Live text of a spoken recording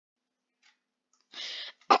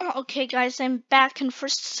Okay, guys, I'm back, and for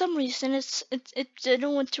some reason it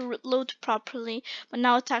didn't want to load properly, but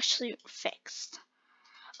now it's actually fixed.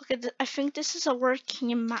 Okay, I think this is a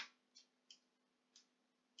working map.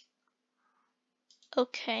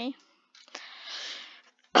 Okay.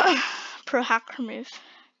 Pro hacker move.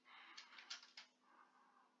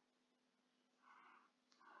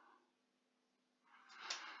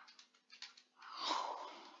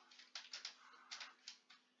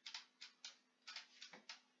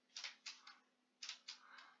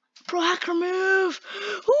 Pro hacker move.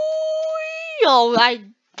 Ooh, yo,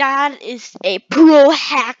 that is a pro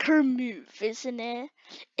hacker move, isn't it?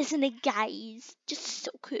 Isn't it, guys? Just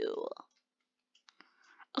so cool.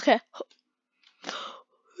 Okay.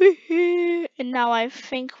 And now I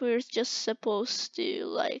think we're just supposed to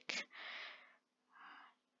like.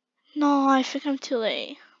 No, I think I'm too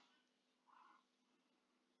late.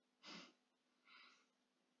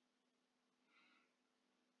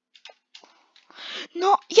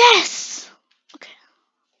 No, yes! Okay.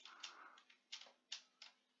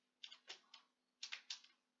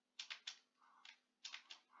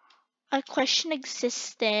 I question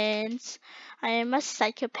existence. I am a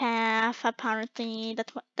psychopath, apparently.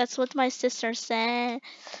 That's what my sister said.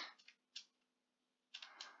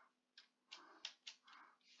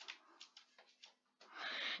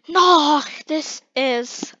 No, this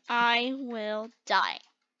is. I will die.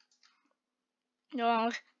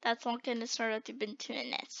 No, that's not gonna start at even 2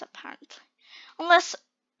 minutes, apparently. Unless,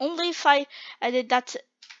 only if I did that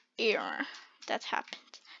error that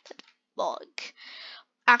happened. That bug.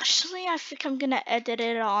 Actually, I think I'm gonna edit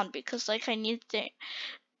it on because, like, I need the.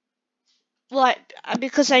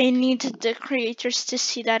 Because I need the creators to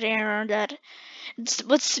see that error that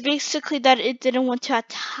what's basically that it didn't want to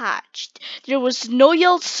attach. There was no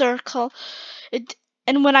yellow circle.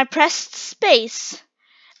 And when I pressed space,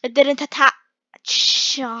 it didn't attach.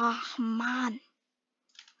 Oh, man.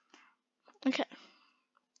 Okay.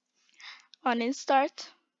 On in start.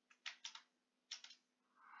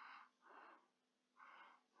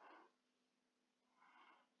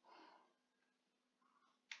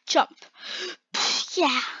 Jump.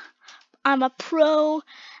 Yeah. I'm a pro.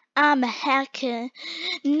 I'm a hacker.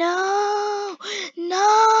 No,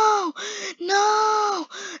 no, no,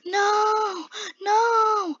 no,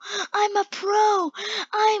 no. I'm a pro.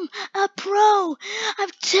 I'm a pro. I'm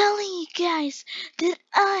telling you guys that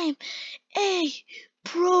I'm a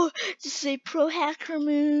pro. This is a pro hacker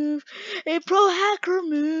move. A pro hacker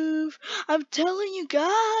move. I'm telling you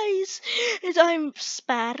guys. And I'm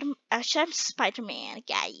Actually, I'm Spider-Man,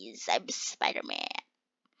 guys. I'm Spider-Man.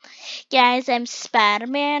 Guys, I'm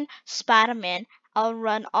Spider-Man. Spider-Man. I'll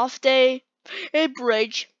run off a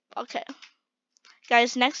bridge. Okay.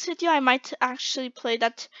 Guys, next video I might actually play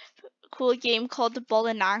that cool game called the Ball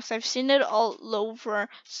and Axe. I've seen it all over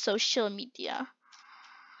social media.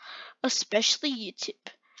 Especially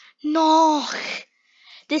YouTube. No!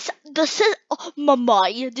 This is oh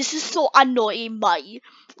my, this is so annoying, my.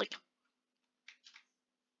 Like,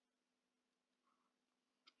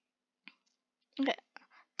 okay.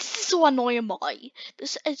 This is so annoying, my.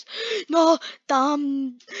 This is no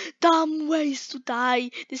dumb ways to die.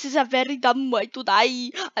 This is a very dumb way to die.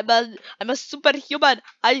 I'm a superhuman.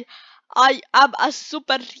 I am a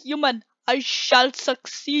superhuman. I shall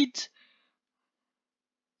succeed.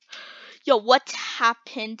 Yo, what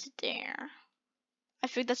happened there? I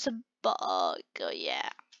think that's a bug. Oh yeah.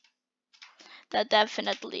 That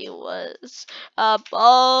definitely was a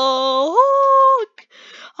bug.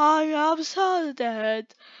 I am so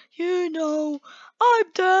dead. You know, I'm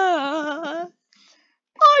dead.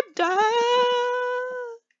 I'm dead.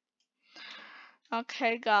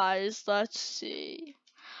 Okay, guys, let's see.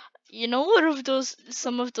 You know,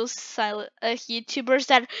 some of those silent YouTubers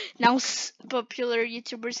that now popular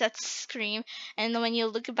YouTubers that scream, and when you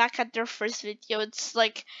look back at their first video, it's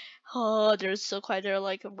like, oh, they're so quiet. They're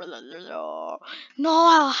like, blah, blah, blah, blah.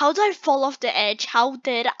 No, how did I fall off the edge? How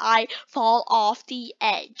did I fall off the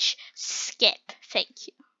edge? Skip. Thank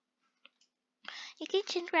you. You can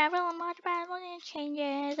change gravel and multiply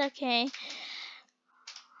changes. Okay.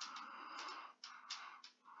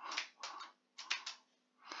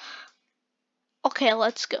 Okay,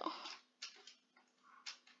 let's go.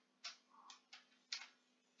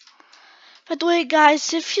 By the way,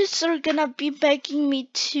 guys, if you are gonna be begging me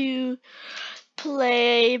to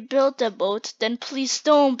build a boat, then please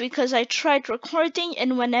don't, because I tried recording,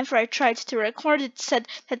 and whenever I tried to record, it said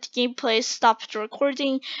that the gameplay stopped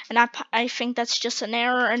recording, and I think that's just an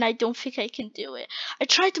error, and I don't think I can do it. I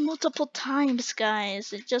tried multiple times,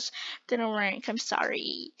 guys. It just didn't work. I'm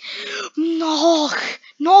sorry. No,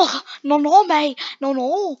 no, no, no, mate. No,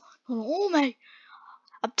 no, no, no, mate.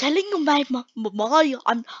 I'm telling you, my,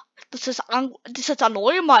 this is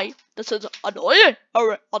annoying, my, this is annoying,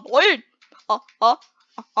 annoying. Uh-huh,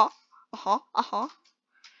 uh-huh, uh-huh, uh-huh.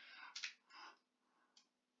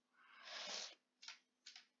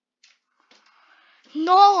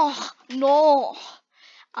 No, no,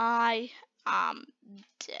 I um,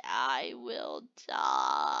 I will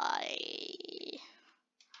die.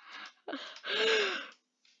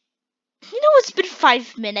 It's been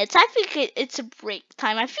 5 minutes. I think it's a break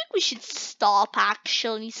time. I think we should stop,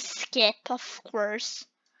 actually. Skip, of course.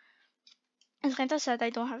 As kinda said,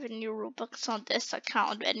 I don't have any Robux on this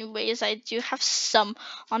account. Anyways, I do have some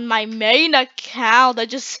on my main account.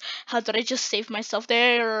 How did I just save myself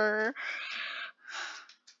there?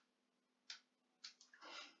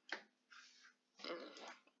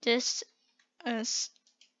 This is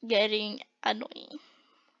getting annoying.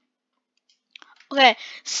 Okay,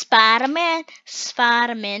 Spider-Man,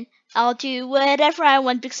 Spider-Man. I'll do whatever I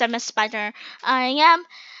want because I'm a spider. I am.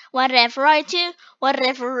 Whatever I do,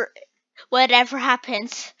 whatever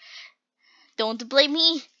happens, don't blame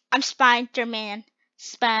me. I'm Spider-Man,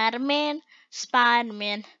 Spider-Man,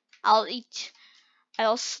 Spider-Man. I'll eat.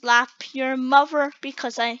 I'll slap your mother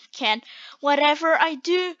because I can. Whatever I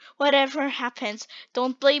do, whatever happens,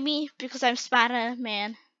 don't blame me because I'm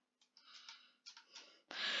Spider-Man.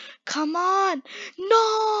 Come on!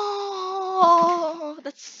 No!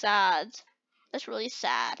 That's sad. That's really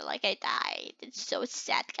sad. Like, I died. It's so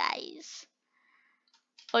sad, guys.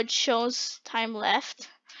 Oh, it shows time left.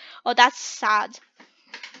 Oh, that's sad.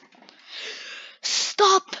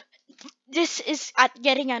 Stop! This is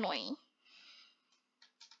getting annoying.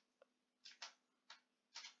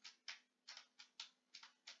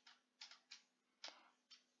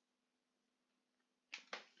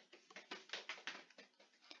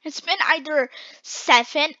 It's been either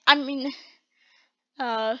 7,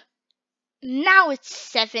 uh, now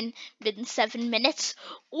it's been 7 minutes,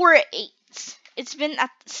 or 8. It's been at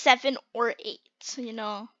 7 or 8.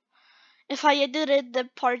 If I edited the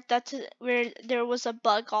part where there was a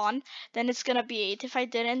bug on, then it's gonna be 8. If I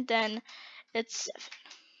didn't, then it's 7.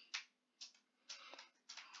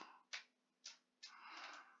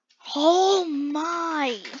 Oh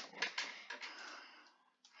my!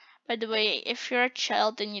 By the way, if you're a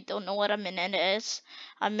child and you don't know what a minute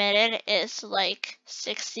is like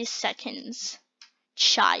 60 seconds.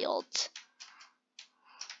 Child.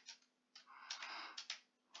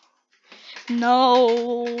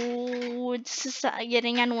 No, this is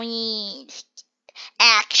getting annoying.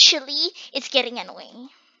 Actually, it's getting annoying.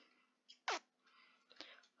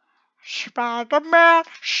 Spider-Man,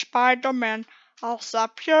 Spider-Man, I'll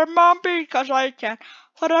slap your mom because I can.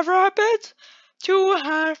 Whatever happens to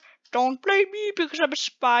her, don't blame me because I'm a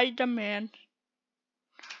Spider-Man.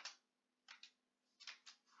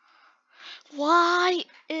 Why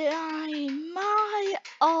am I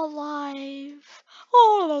alive?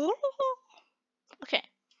 Oh, okay.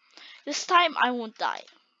 This time I won't die.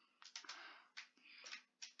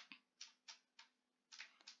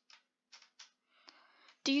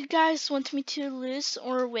 Do you guys want me to lose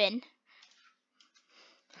or win?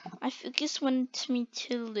 I think you guys want me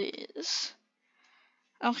to lose.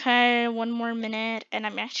 Okay, 1 more minute and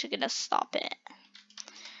I'm actually gonna stop it.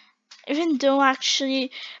 Even though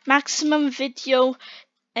actually maximum video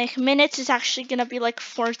like minutes is actually gonna be like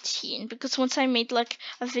 14, because once I made like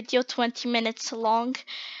a video 20 minutes long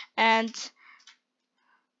and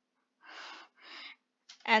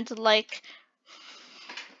like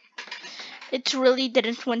it really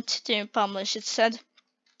didn't want to publish. It said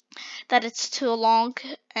that it's too long,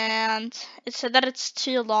 and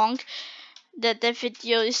that the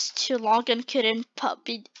video is too long and couldn't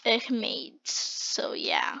be made. So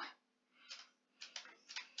yeah.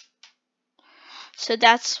 So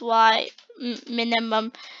that's why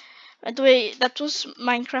minimum. By the way, that was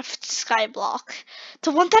Minecraft Skyblock.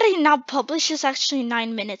 The one that I now publish is actually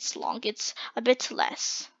 9 minutes long. It's a bit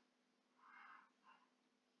less.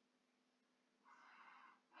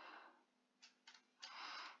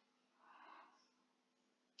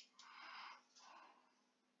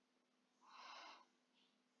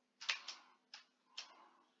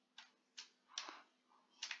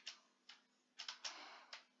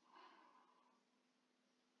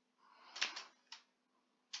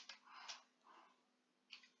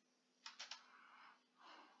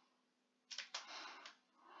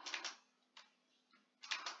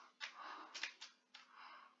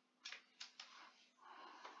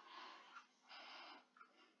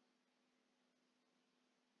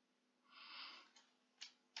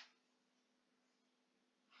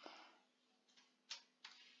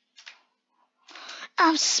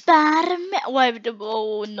 I'm Spider-Man. Wait,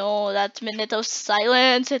 oh no, that minute of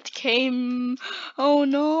silence, it came. Oh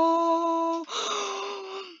no.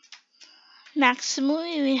 Maximum,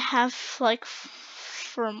 we have like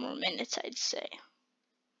 4 more minutes, I'd say.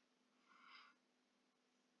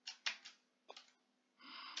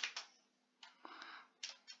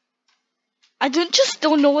 I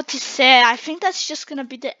don't know what to say. I think that's just gonna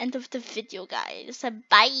be the end of the video, guys.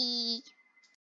 Bye.